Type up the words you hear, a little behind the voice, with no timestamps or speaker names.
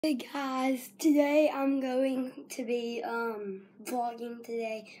Hey guys, today I'm going to be vlogging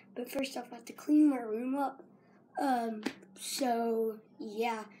today, but first off I have to clean my room up. So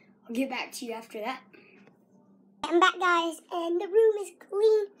yeah, I'll get back to you after that. I'm back, guys, and the room is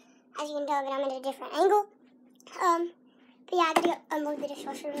clean. As you can tell, but I'm at a different angle. But yeah, I gotta go unload the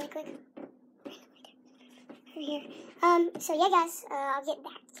dishwasher really quick. Over here. So yeah, guys, I'll get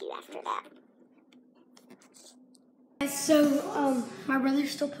back to you after that. So my brother's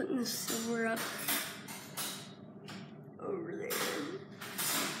still putting the silver up over there.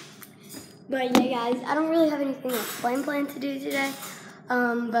 But yeah, guys, I don't really have anything planned to do today.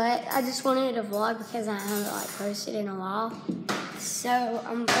 But I just wanted to vlog because I haven't posted in a while. So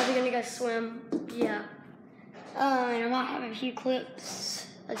I'm probably gonna go swim. Yeah. And I might have a few clips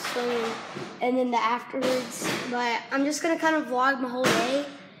of swimming and then the afterwards. But I'm just gonna kind of vlog my whole day,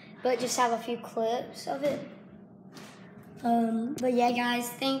 but just have a few clips of it. But yeah, guys,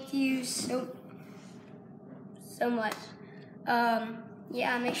 thank you so much.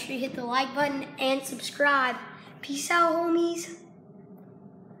 Yeah, make sure you hit the like button and subscribe. Peace out, homies.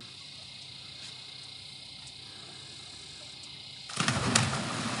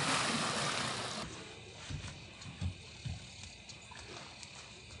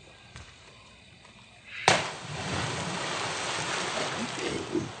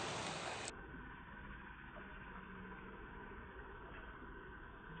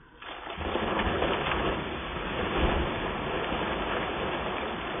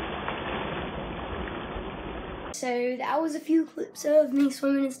 So that was a few clips of me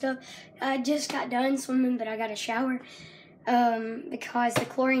swimming and stuff. I just got done swimming, but I got a shower because the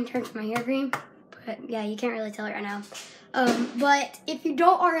chlorine turned my hair green. But yeah, you can't really tell it right now. But if you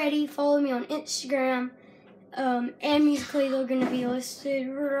don't already, follow me on Instagram and Musical.ly. They're going to be listed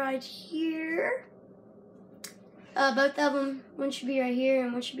right here. Both of them, one should be right here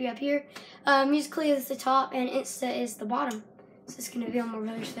and one should be up here. Musical.ly is the top and Insta is the bottom. So it's going to be on my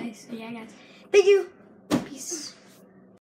brother's face. So yeah, guys. Thank you. Peace.